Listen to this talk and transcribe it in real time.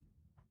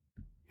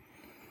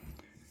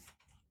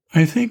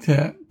I think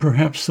that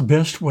perhaps the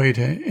best way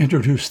to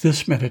introduce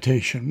this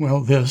meditation,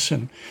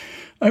 and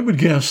I would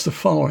guess the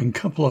following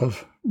couple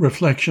of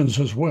reflections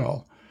as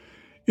well,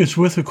 is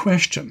with a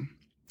question.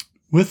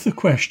 With the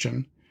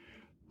question,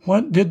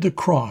 what did the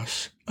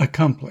cross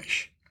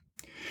accomplish?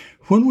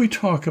 When we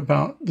talk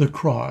about the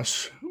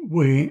cross,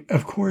 we,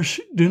 of course,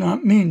 do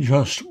not mean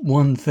just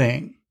one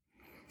thing.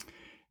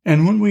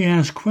 And when we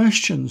ask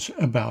questions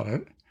about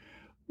it,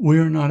 we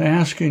are not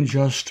asking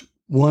just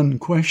one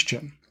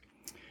question,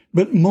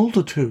 but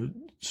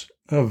multitudes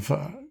of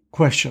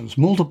questions,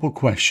 multiple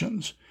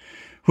questions,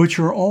 which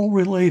are all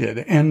related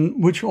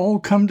and which all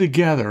come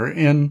together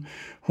in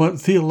what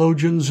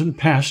theologians and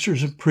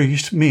pastors and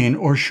priests mean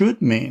or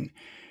should mean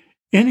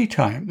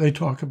anytime they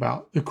talk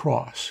about the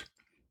cross.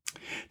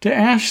 To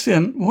ask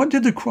then, what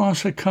did the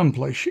cross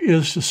accomplish,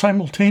 is to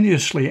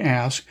simultaneously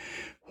ask,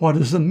 what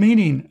is the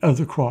meaning of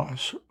the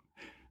cross?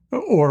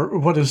 Or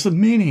what is the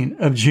meaning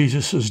of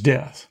Jesus'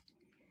 death?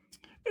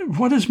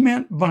 What is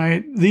meant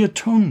by the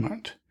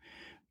atonement,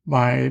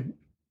 by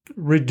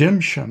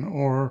redemption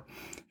or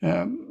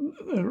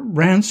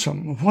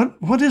ransom?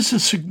 What is the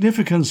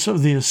significance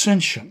of the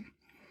ascension?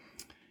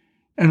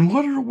 And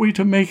what are we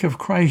to make of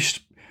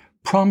Christ's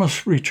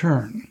promised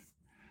return,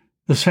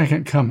 the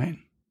second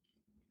coming?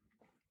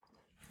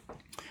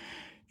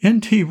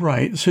 N.T.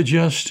 Wright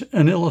suggests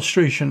an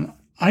illustration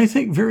I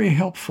think very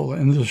helpful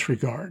in this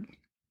regard.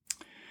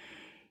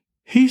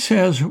 He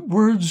says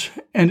words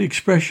and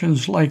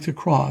expressions like the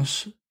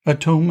cross,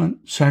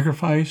 atonement,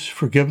 sacrifice,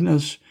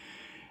 forgiveness,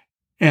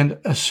 and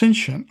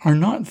ascension are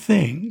not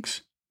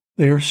things.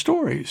 They are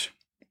stories.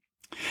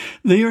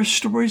 They are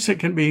stories that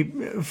can be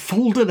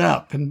folded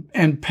up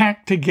and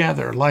packed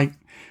together, like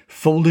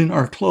folding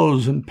our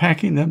clothes and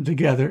packing them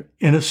together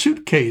in a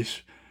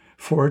suitcase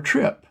for a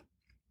trip.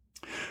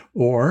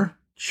 Or,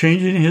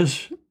 changing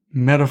his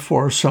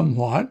metaphor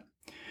somewhat,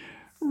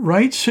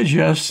 Wright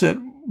suggests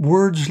that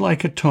words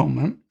like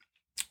atonement,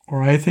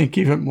 or I think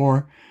even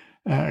more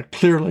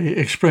clearly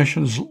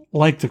expressions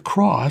like the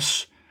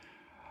cross,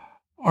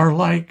 are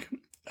like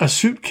a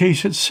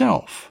suitcase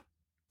itself,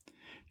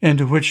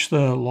 into which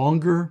the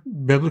longer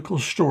biblical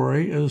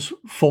story is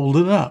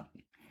folded up.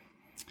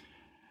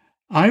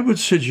 I would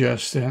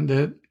suggest then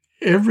that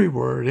every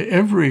word,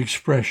 every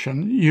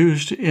expression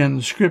used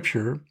in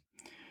Scripture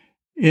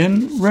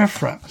in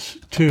reference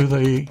to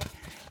the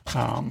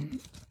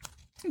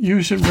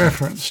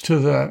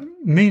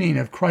meaning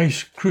of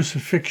Christ's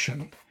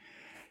crucifixion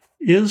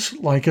is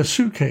like a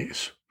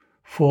suitcase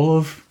full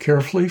of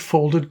carefully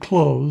folded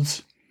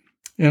clothes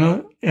in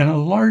a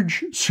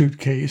large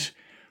suitcase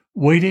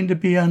waiting to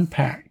be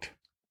unpacked.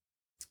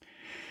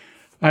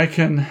 I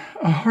can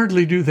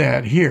hardly do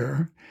that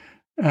here.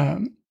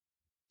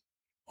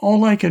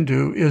 All I can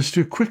do is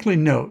to quickly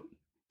note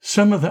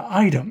some of the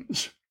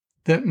items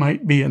that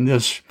might be in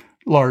this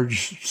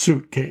large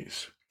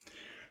suitcase.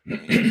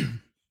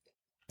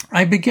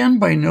 I begin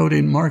by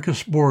noting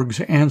Marcus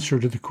Borg's answer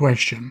to the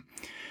question,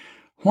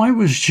 why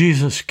was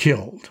Jesus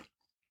killed?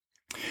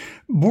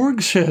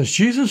 Borg says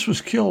Jesus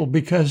was killed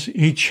because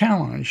he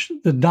challenged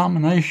the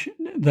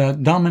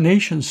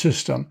domination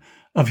system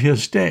of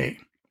his day,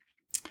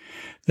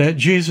 that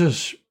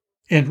Jesus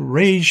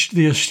enraged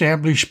the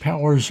established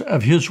powers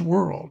of his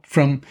world,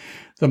 from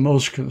the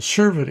most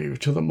conservative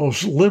to the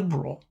most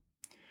liberal,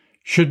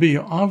 should be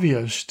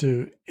obvious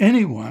to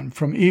anyone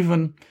from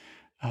even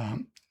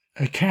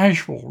a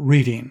casual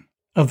reading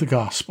of the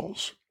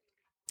Gospels.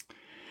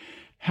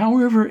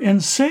 However,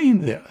 in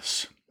saying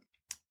this,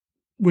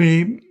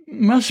 we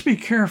must be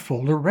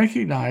careful to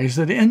recognize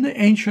that in the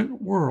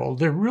ancient world,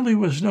 there really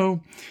was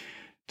no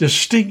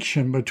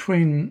distinction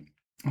between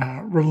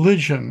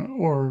religion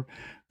or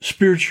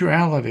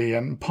spirituality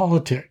and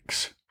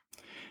politics.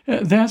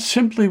 That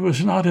simply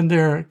was not in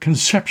their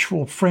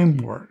conceptual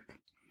framework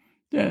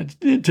to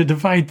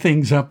divide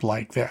things up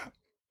like that.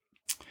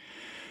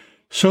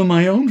 So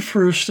my own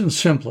first and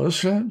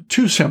simplest,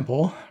 too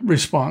simple,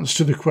 response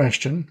to the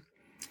question,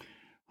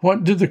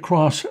 what did the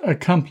cross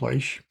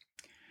accomplish?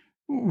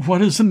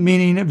 What is the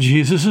meaning of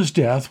Jesus'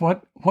 death?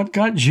 What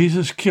got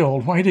Jesus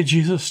killed? Why did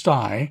Jesus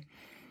die?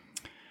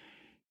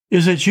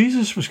 Is that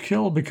Jesus was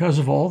killed because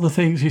of all the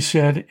things he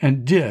said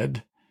and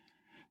did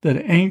that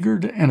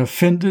angered and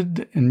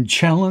offended and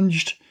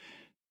challenged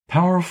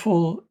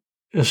powerful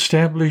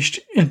established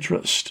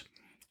interest,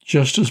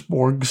 just as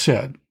Borg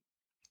said.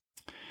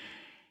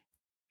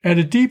 At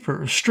a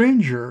deeper,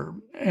 stranger,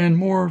 and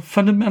more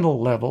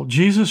fundamental level,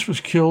 Jesus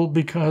was killed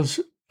because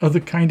of the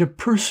kind of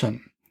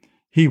person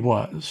he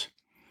was.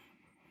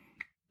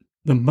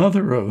 The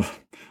mother of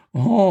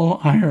all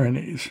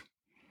ironies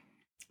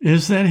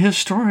is that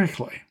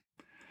historically,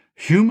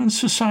 human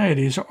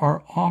societies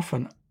are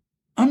often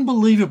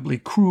unbelievably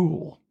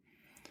cruel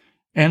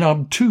and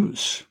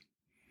obtuse,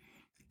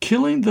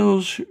 killing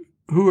those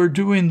who are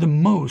doing the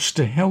most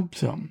to help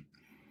them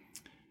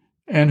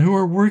and who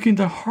are working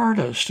the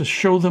hardest to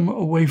show them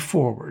a way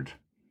forward.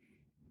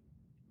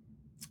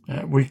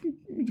 We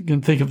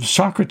can think of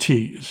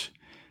Socrates,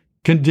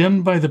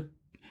 condemned by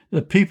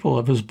the people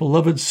of his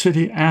beloved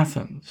city,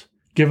 Athens,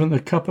 given the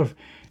cup of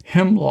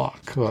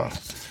hemlock,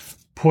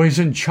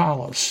 poison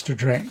chalice to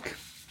drink.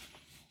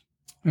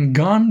 And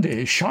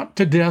Gandhi shot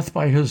to death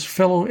by his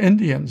fellow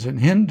Indians and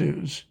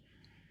Hindus,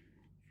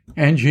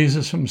 and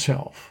Jesus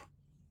himself.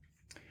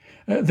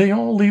 They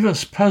all leave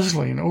us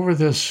puzzling over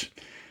this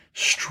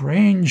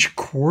strange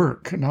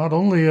quirk, not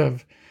only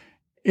of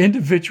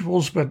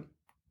individuals, but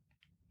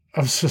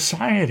of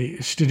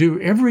societies, to do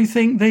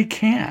everything they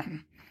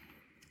can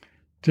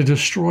to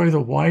destroy the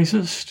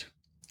wisest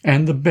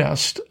and the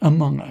best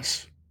among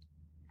us.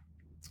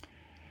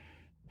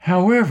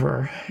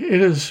 However,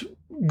 it is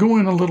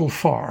going a little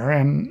far,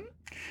 and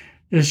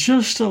it's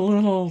just a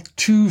little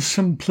too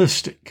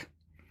simplistic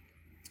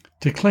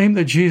to claim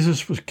that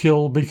Jesus was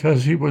killed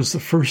because he was the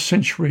first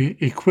century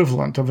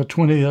equivalent of a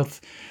 20th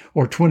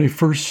or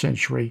 21st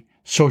century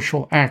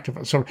social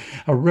activist, or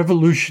a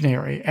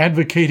revolutionary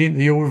advocating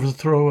the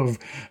overthrow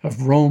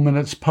of Rome and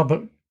its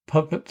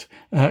puppet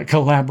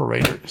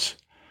collaborators.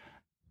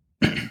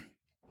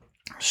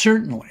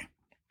 Certainly,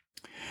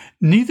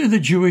 neither the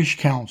Jewish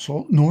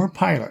council nor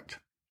Pilate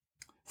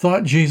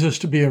thought Jesus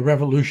to be a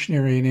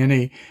revolutionary in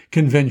any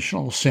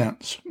conventional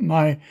sense.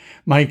 My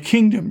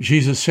kingdom,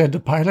 Jesus said to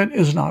Pilate,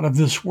 is not of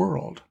this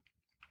world.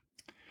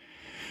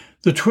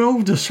 The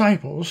 12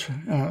 disciples,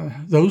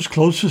 those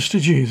closest to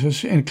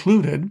Jesus,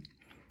 included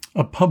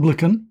a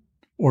publican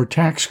or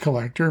tax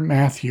collector,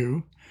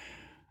 Matthew,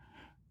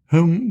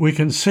 whom we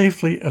can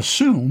safely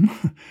assume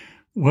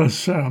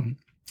was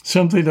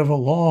something of a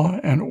law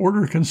and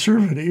order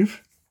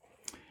conservative,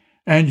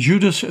 and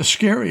Judas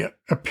Iscariot,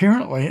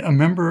 apparently a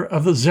member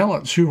of the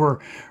Zealots, who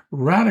were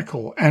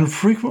radical and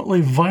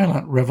frequently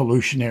violent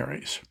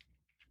revolutionaries.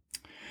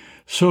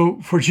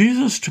 So for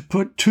Jesus to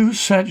put two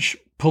such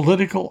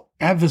political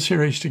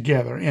adversaries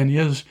together in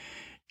his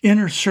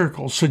inner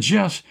circle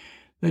suggests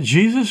that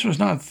Jesus was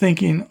not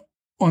thinking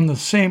on the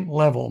same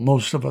level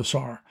most of us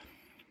are,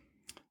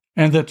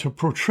 and that to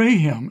portray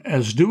him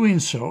as doing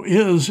so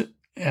is,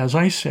 as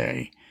I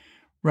say,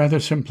 rather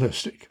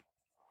simplistic.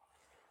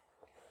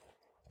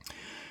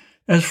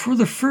 As for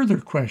the further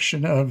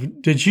question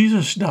of, did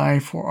Jesus die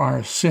for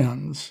our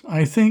sins?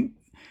 I think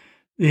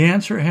the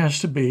answer has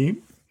to be,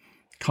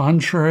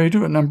 contrary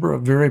to a number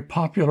of very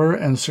popular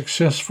and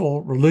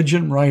successful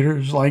religion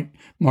writers like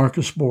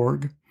Marcus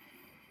Borg,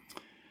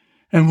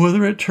 and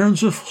whether it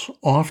turns us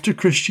off to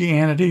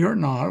Christianity or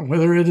not,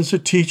 whether it is a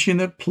teaching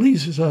that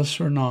pleases us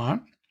or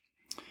not,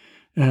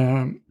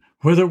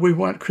 whether we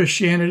want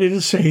Christianity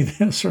to say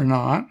this or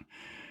not,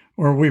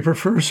 or we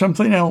prefer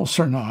something else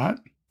or not,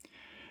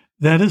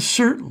 that is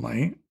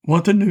certainly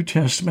what the New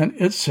Testament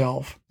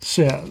itself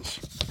says.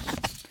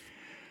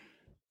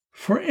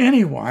 For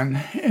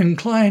anyone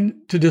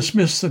inclined to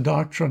dismiss the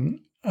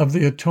doctrine of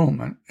the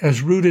atonement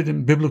as rooted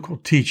in biblical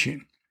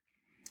teaching,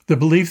 the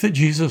belief that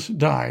Jesus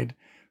died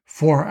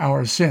for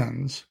our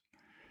sins,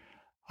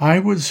 I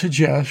would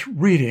suggest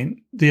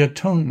reading The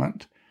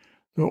Atonement,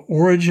 The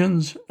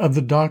Origins of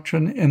the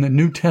Doctrine in the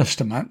New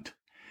Testament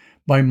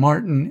by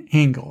Martin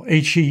Hengel,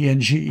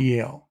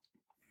 Hengel,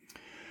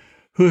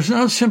 who is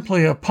not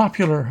simply a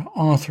popular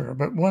author,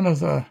 but one of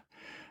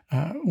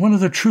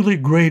the truly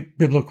great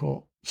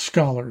biblical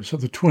scholars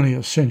of the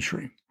 20th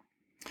century.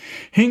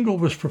 Hengel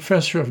was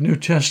professor of New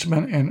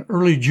Testament and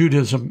early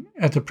Judaism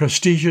at the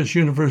prestigious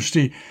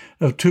University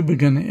of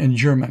Tübingen in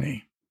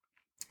Germany.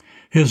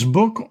 His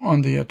book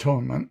on the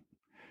atonement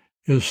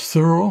is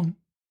thorough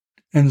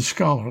and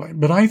scholarly,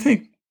 but I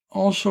think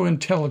also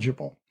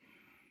intelligible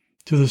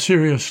to the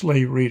serious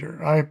lay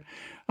reader.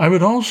 I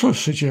would also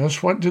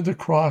suggest What Did the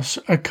Cross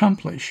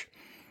Accomplish?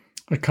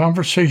 A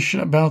conversation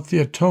about the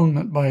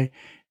atonement by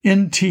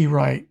N.T.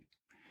 Wright,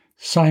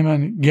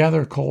 Simon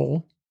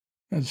Gathercole,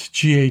 that's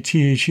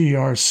Gathercole,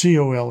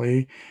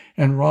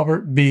 and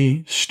Robert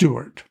B.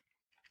 Stewart.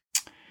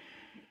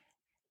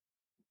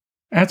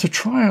 At the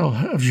trial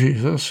of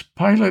Jesus,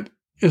 Pilate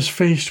is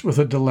faced with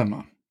a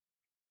dilemma.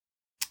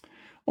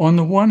 On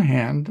the one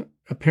hand,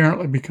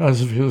 apparently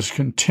because of his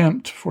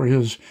contempt for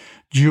his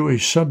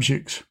Jewish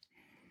subjects,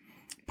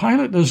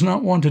 Pilate does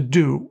not want to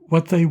do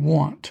what they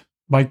want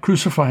by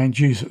crucifying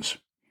Jesus.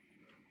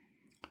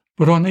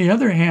 But on the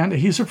other hand,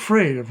 he's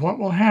afraid of what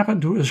will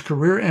happen to his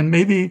career and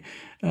maybe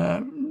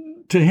to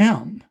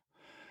him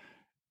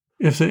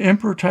if the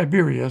Emperor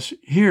Tiberius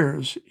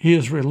hears he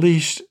has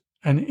released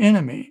an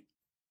enemy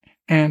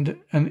and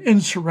an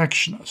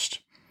insurrectionist.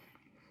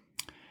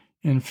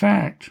 In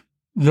fact,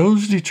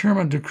 those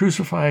determined to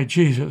crucify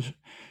Jesus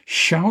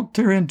shout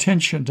their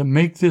intention to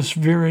make this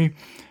very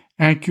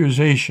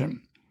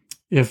accusation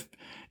if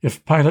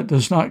Pilate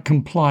does not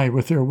comply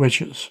with their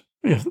wishes.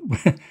 If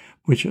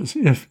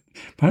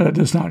Pilate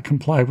does not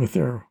comply with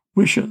their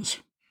wishes.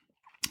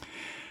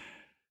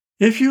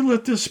 If you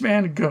let this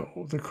man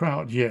go, the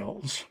crowd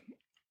yells,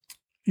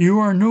 you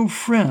are no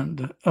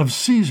friend of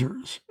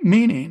Caesar's,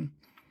 meaning,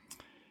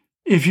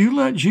 if you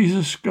let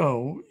Jesus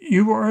go,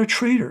 you are a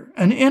traitor,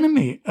 an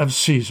enemy of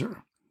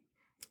Caesar,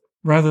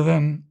 rather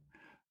than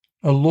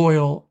a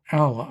loyal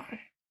ally.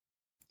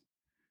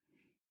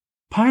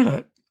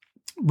 Pilate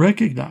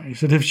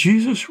recognized that if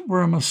Jesus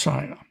were a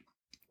Messiah,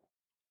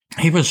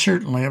 He was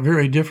certainly a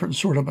very different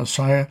sort of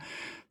Messiah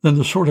than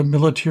the sort of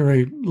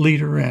military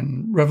leader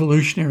and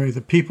revolutionary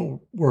the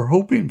people were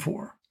hoping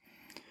for,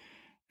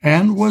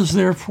 and was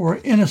therefore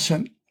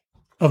innocent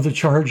of the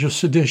charge of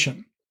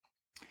sedition.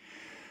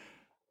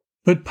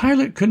 But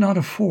Pilate could not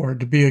afford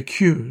to be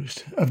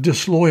accused of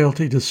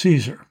disloyalty to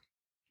Caesar.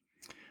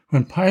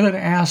 When Pilate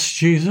asked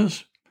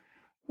Jesus,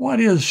 "What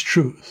is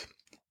truth?"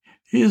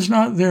 he is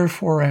not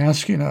therefore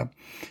asking a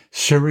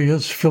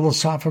serious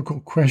philosophical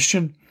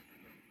question.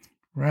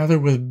 Rather,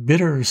 with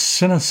bitter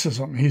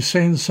cynicism, he's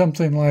saying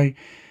something like,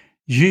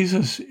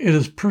 "Jesus, it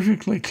is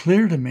perfectly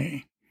clear to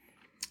me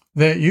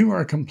that you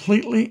are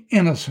completely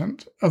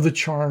innocent of the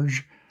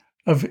charge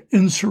of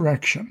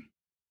insurrection.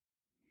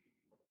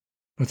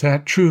 But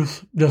that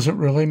truth doesn't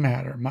really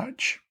matter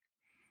much,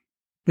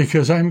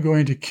 because I'm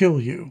going to kill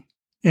you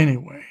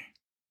anyway.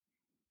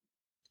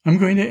 I'm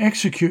going to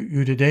execute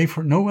you today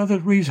for no other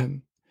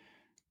reason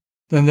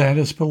than that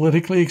it's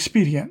politically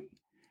expedient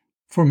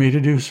for me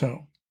to do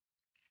so.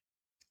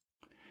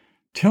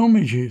 Tell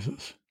me,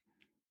 Jesus,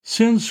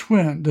 since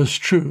when does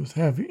truth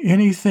have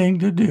anything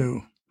to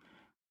do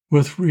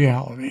with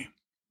reality?"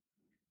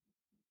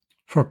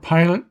 For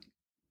Pilate,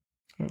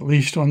 at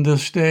least on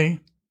this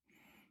day,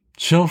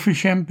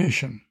 selfish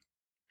ambition,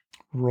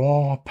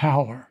 raw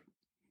power,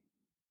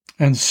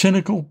 and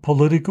cynical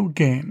political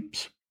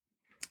games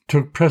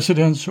took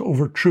precedence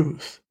over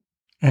truth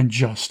and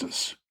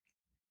justice.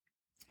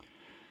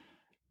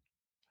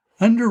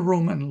 Under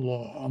Roman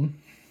law,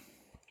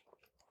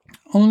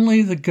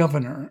 only the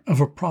governor of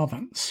a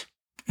province,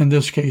 in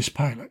this case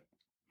Pilate,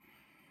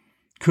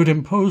 could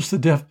impose the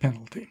death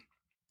penalty.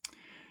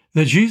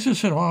 That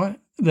Jesus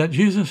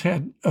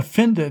had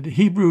offended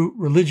Hebrew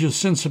religious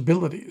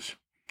sensibilities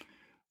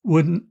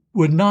would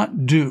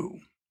not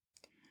do.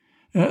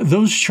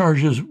 Those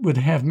charges would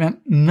have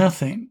meant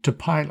nothing to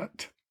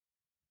Pilate,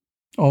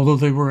 although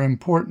they were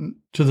important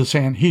to the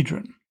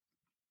Sanhedrin.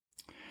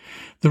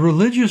 The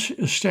religious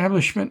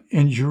establishment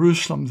in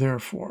Jerusalem,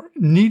 therefore,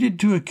 needed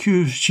to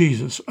accuse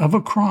Jesus of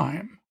a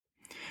crime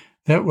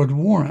that would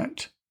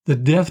warrant the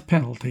death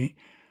penalty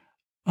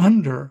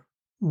under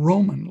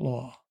Roman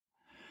law.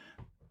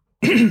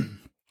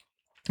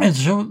 And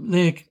so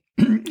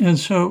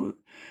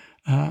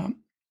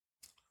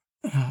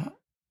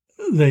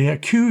they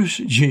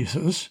accused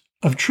Jesus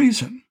of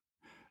treason,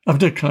 of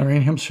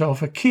declaring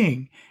himself a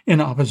king in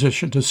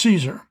opposition to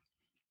Caesar,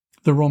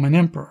 the Roman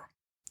emperor.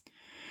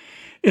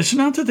 It's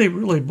not that they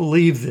really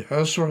believed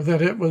this or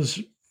that it was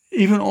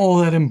even all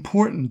that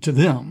important to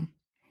them,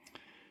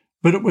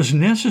 but it was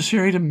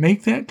necessary to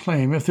make that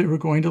claim if they were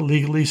going to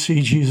legally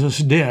see Jesus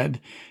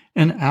dead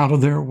and out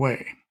of their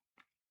way.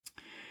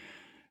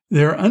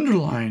 Their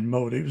underlying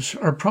motives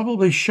are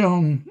probably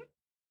shown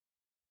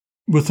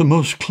with the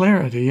most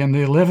clarity in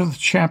the 11th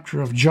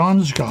chapter of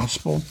John's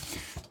Gospel,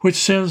 which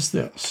says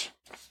this: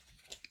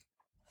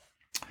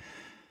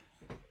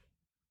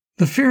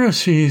 "The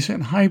Pharisees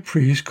and high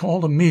priests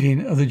called a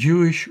meeting of the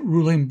Jewish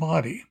ruling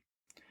body.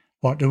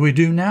 'What do we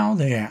do now?'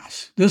 they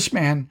asked. 'This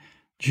man,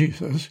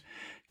 Jesus,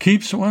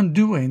 keeps on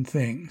doing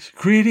things,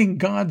 creating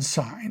God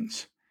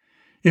signs.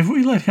 If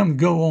we let him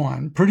go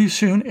on, pretty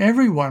soon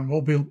everyone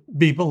will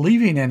be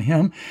believing in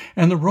him,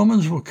 and the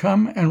Romans will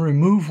come and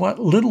remove what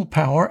little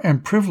power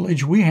and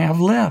privilege we have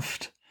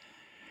left.'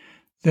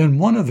 Then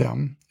one of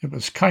them, it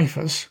was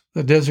Caiaphas,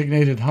 the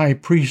designated high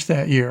priest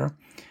that year,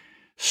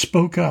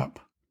 spoke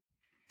up.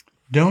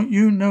 'Don't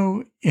you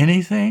know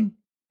anything?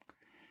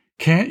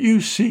 Can't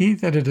you see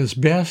that it is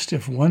best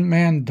if one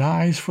man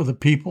dies for the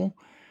people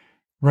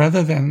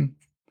rather than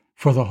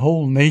for the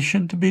whole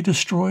nation to be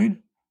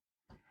destroyed?'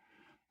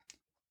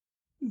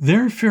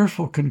 Their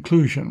fearful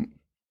conclusion,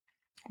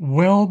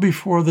 well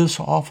before this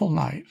awful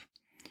night,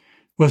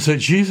 was that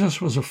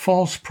Jesus was a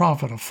false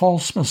prophet, a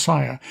false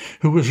Messiah,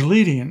 who was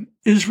leading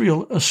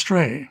Israel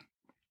astray.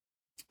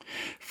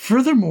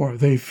 Furthermore,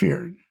 they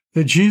feared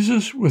that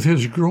Jesus, with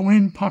his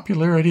growing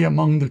popularity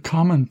among the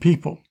common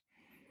people,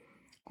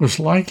 was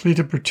likely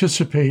to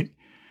precipitate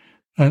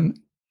a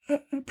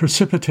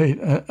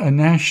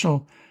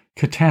national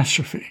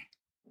catastrophe.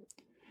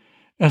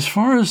 As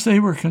far as they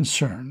were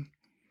concerned,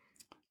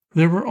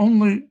 there were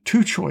only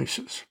two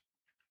choices: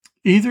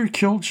 either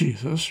kill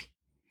Jesus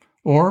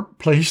or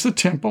place the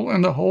temple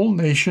and the whole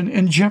nation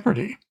in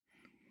jeopardy.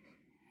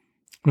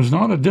 It was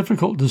not a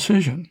difficult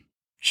decision.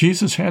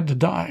 Jesus had to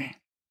die.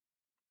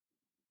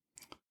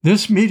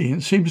 This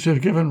meeting seems to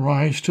have given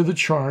rise to the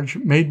charge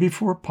made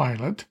before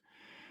Pilate: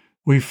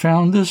 "We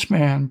found this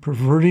man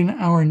perverting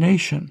our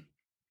nation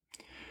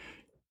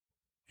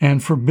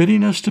and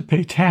forbidding us to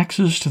pay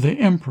taxes to the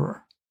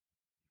emperor."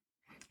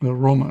 The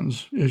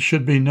Romans, it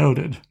should be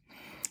noted,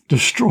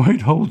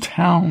 destroyed whole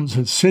towns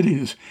and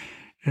cities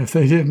if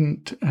they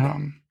didn't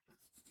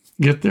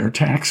get their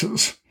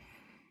taxes,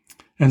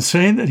 and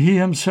saying that he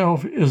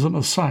himself is a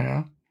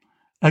Messiah,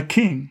 a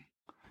king,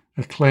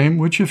 a claim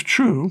which, if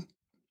true,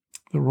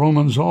 the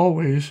Romans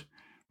always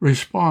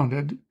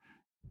responded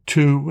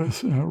to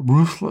with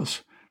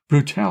ruthless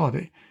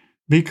brutality,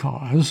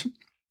 because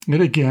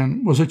it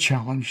again was a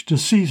challenge to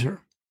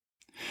Caesar.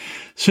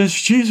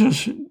 Since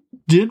Jesus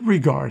did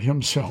regard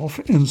himself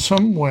in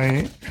some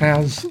way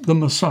as the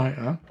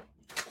Messiah,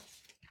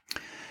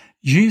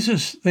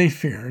 Jesus, they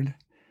feared,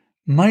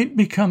 might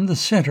become the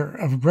center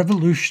of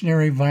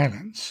revolutionary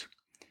violence,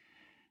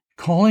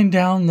 calling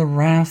down the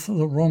wrath of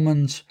the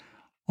Romans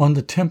on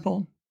the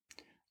temple,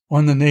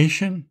 on the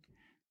nation,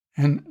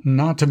 and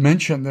not to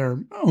mention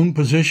their own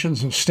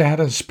positions of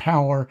status,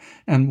 power,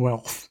 and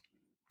wealth.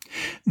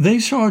 They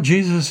saw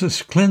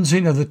Jesus'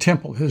 cleansing of the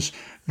temple, his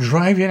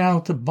driving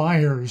out the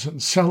buyers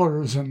and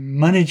sellers and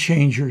money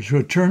changers who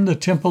had turned the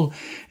temple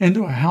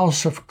into a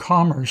house of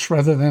commerce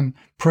rather than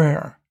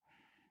prayer,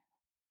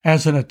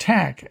 as an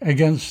attack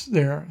against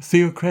their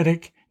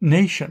theocratic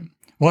nation,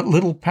 what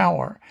little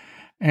power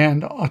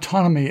and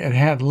autonomy it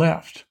had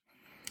left,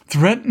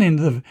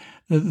 threatening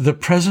the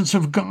presence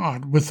of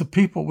God with the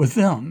people, with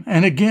them,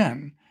 and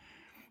again,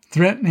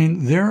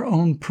 threatening their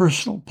own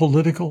personal,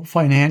 political,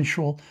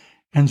 financial,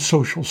 and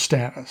social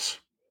status.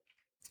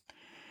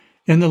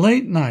 In the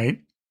late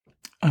night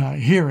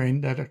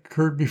hearing that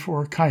occurred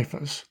before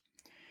Caiaphas,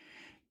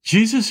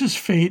 Jesus'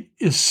 fate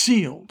is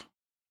sealed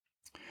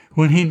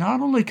when he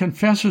not only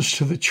confesses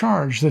to the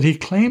charge that he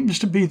claims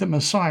to be the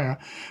Messiah,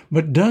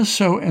 but does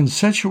so in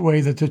such a way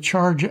that the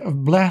charge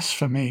of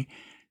blasphemy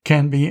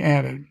can be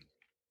added.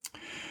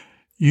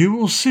 You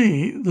will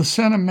see the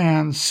Son of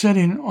Man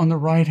sitting on the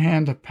right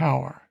hand of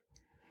power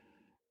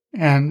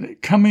and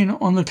coming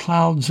on the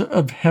clouds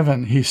of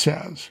heaven, he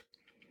says.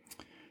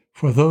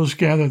 For those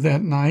gathered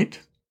that night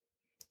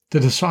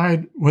to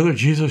decide whether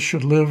Jesus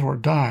should live or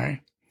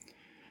die,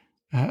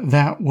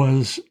 that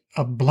was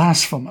a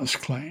blasphemous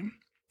claim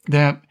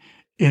that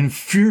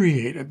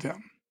infuriated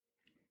them.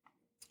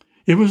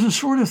 It was the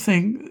sort of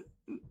thing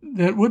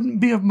that wouldn't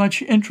be of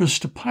much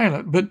interest to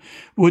Pilate, but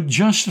would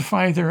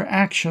justify their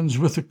actions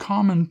with the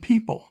common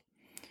people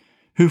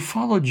who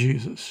followed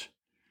Jesus,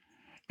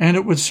 and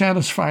it would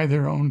satisfy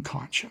their own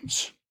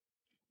conscience.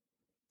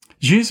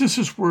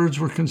 Jesus' words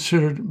were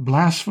considered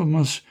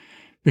blasphemous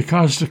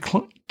because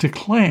to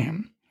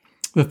claim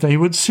that they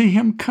would see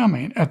him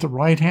coming at the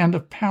right hand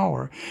of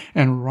power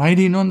and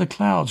riding on the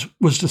clouds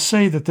was to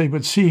say that they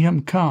would see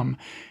him come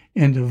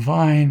in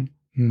divine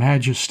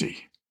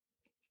majesty.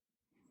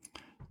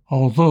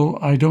 Although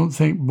I don't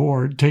think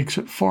Bord takes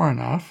it far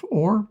enough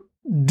or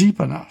deep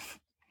enough.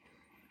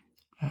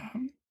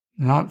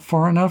 Not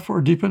far enough or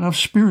deep enough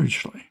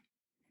spiritually.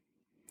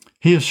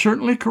 He is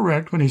certainly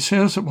correct when he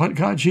says that what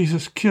got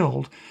Jesus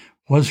killed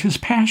was his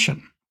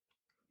passion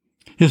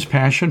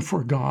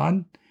for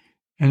God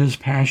and his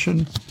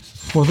passion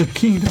for the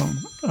kingdom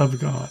of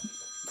God.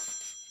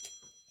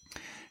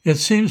 It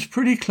seems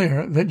pretty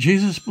clear that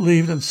Jesus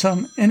believed in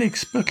some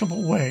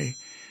inexplicable way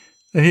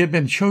that he had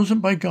been chosen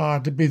by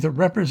God to be the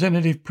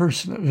representative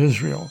person of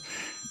Israel,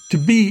 to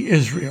be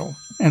Israel,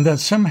 and that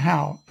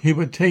somehow he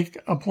would take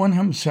upon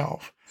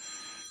himself,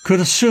 could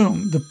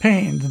assume the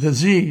pain, the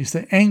disease,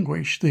 the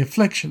anguish, the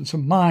afflictions of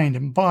mind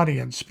and body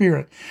and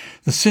spirit,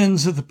 the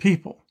sins of the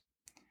people,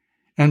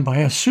 and by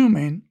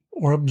assuming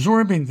or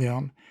absorbing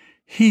them,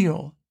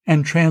 heal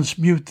and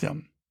transmute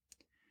them.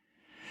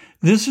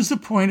 This is the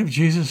point of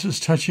Jesus'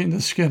 touching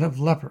the skin of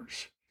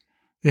lepers,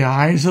 the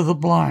eyes of the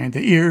blind,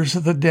 the ears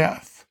of the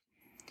deaf,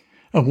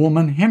 a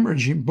woman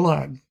hemorrhaging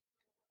blood.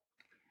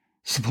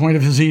 It's the point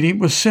of his eating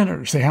with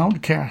sinners, the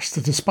outcast,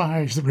 the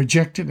despised, the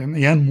rejected, and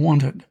the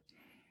unwanted,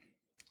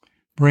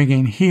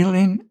 bringing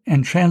healing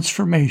and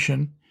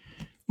transformation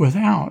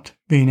without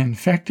being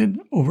infected,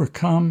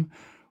 overcome,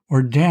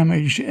 or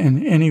damaged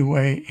in any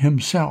way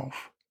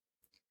himself.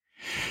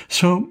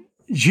 So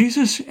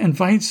Jesus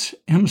invites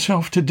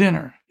himself to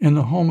dinner in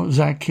the home of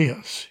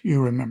Zacchaeus,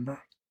 you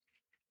remember,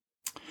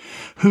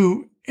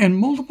 who, in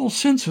multiple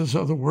senses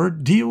of the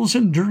word, deals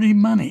in dirty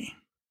money,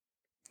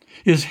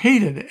 is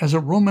hated as a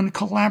Roman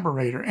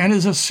collaborator, and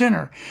is a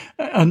sinner,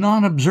 a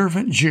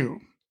non-observant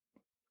Jew.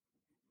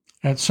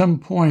 At some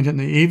point in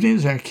the evening,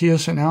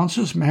 Zacchaeus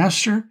announces,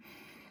 "Master,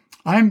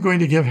 I'm going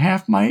to give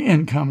half my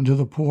income to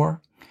the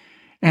poor,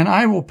 and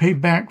I will pay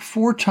back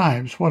 4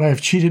 times what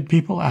I've cheated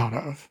people out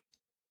of."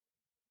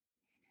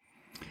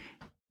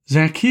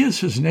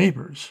 Zacchaeus'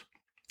 neighbors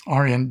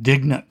are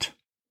indignant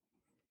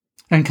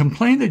and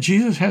complain that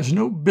Jesus has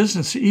no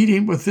business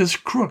eating with this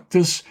crook,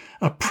 this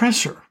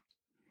oppressor.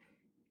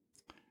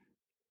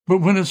 But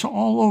when it's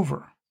all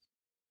over,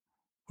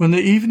 when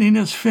the evening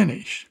is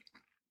finished,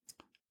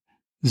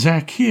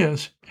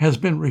 Zacchaeus has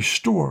been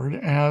restored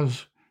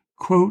as,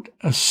 quote,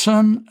 a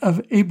son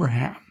of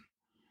Abraham.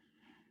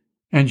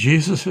 And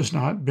Jesus has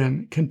not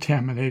been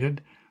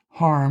contaminated,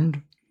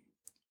 harmed,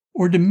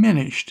 or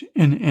diminished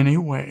in any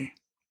way.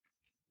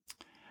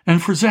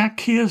 And for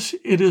Zacchaeus,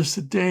 it is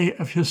the day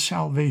of his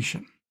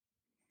salvation.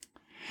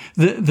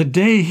 The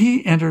day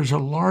he enters a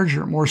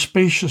larger, more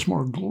spacious,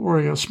 more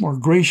glorious, more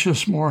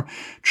gracious, more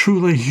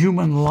truly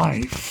human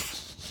life.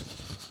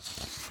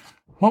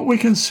 What we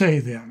can say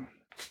then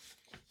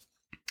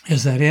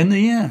is that in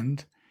the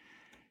end,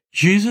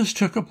 Jesus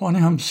took upon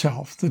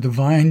himself the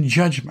divine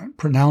judgment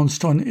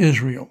pronounced on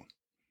Israel,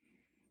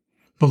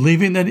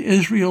 believing that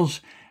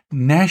Israel's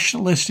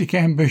nationalistic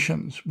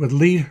ambitions would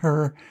lead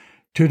her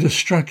to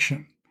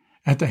destruction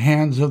at the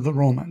hands of the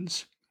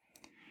Romans.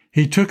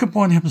 He took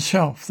upon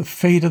himself the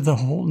fate of the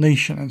whole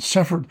nation and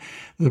suffered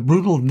the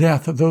brutal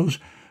death of those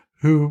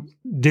who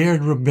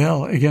dared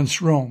rebel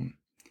against Rome,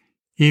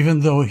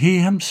 even though he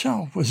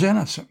himself was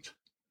innocent.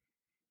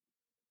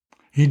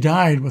 He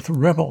died with a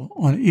rebel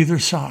on either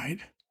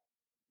side.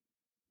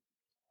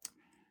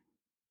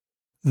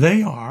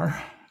 They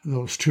are,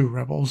 those two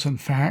rebels, in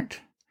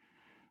fact,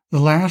 the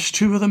last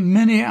two of the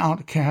many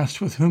outcasts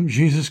with whom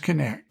Jesus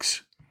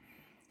connects.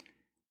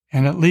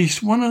 And at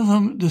least one of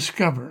them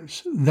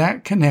discovers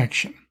that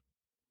connection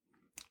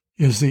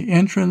is the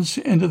entrance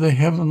into the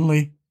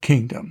heavenly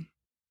kingdom.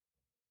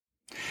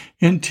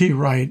 N.T.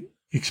 Wright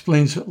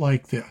explains it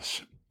like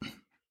this.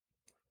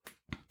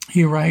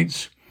 He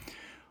writes,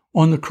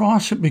 "On the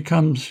cross it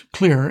becomes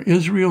clear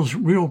Israel's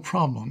real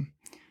problem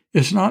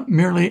is not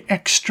merely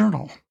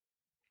external,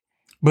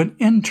 but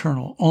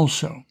internal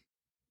also.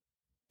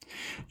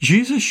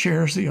 Jesus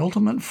shares the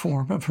ultimate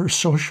form of her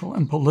social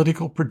and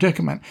political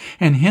predicament,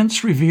 and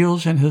hence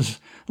reveals in his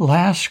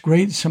last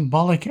great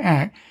symbolic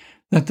act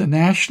that the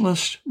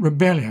nationalist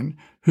rebellion,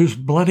 whose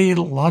bloody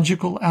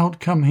logical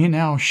outcome he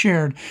now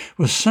shared,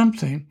 was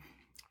something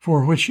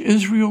for which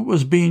Israel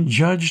was being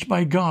judged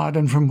by God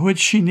and from which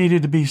she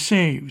needed to be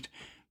saved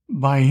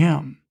by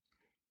him.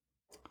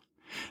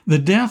 The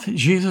death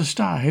Jesus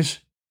dies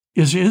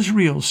is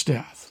Israel's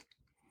death,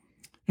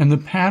 and the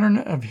pattern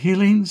of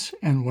healings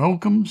and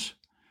welcomes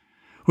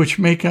which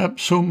make up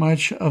so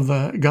much of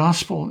the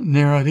gospel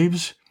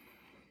narratives,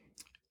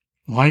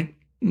 like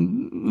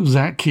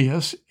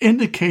Zacchaeus,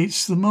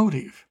 indicates the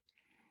motive.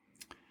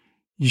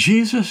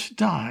 Jesus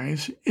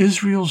dies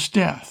Israel's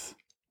death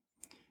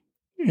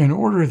in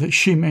order that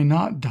she may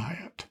not die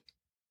it,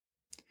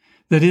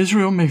 that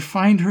Israel may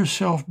find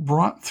herself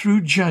brought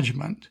through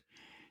judgment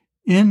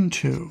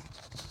into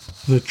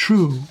the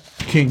true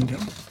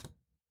kingdom,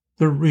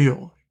 the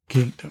real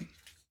kingdom.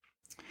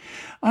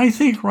 I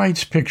think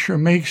Wright's picture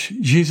makes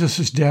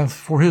Jesus' death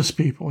for his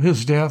people,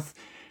 his death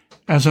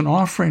as an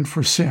offering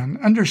for sin,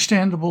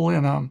 understandable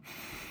in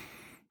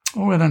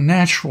a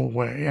natural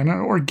way, in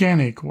an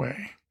organic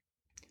way,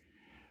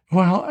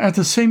 while at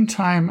the same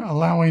time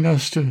allowing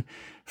us to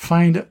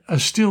find a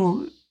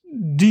still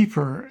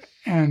deeper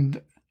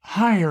and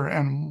higher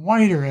and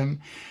wider and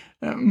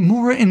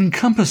more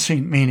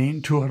encompassing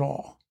meaning to it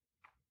all.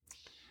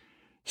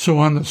 So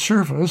on the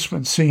surface,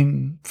 when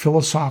seen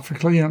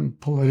philosophically and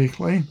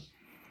politically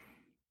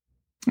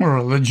or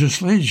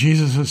religiously,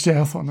 Jesus'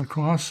 death on the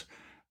cross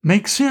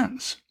makes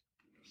sense.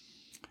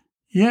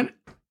 Yet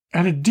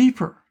at a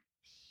deeper,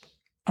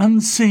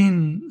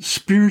 unseen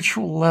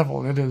spiritual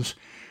level, it is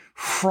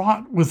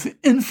fraught with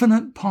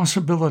infinite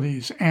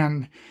possibilities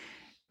and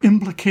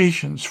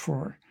implications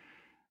for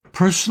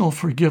personal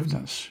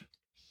forgiveness,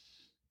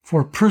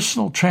 for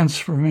personal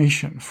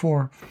transformation,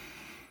 for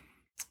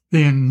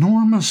the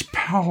enormous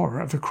power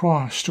of the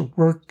cross to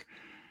work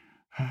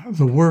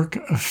the work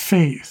of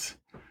faith,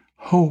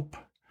 hope,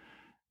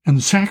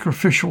 and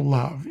sacrificial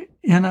love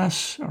in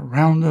us,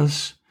 around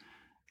us,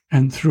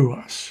 and through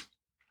us.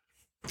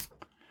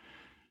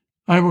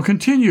 I will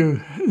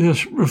continue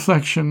this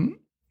reflection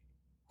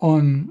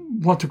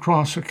on what the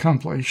cross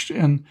accomplished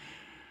in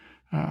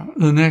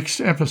the next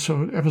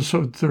episode,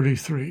 episode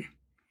 33.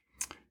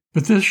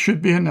 But this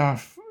should be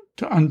enough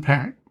to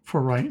unpack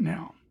for right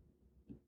now.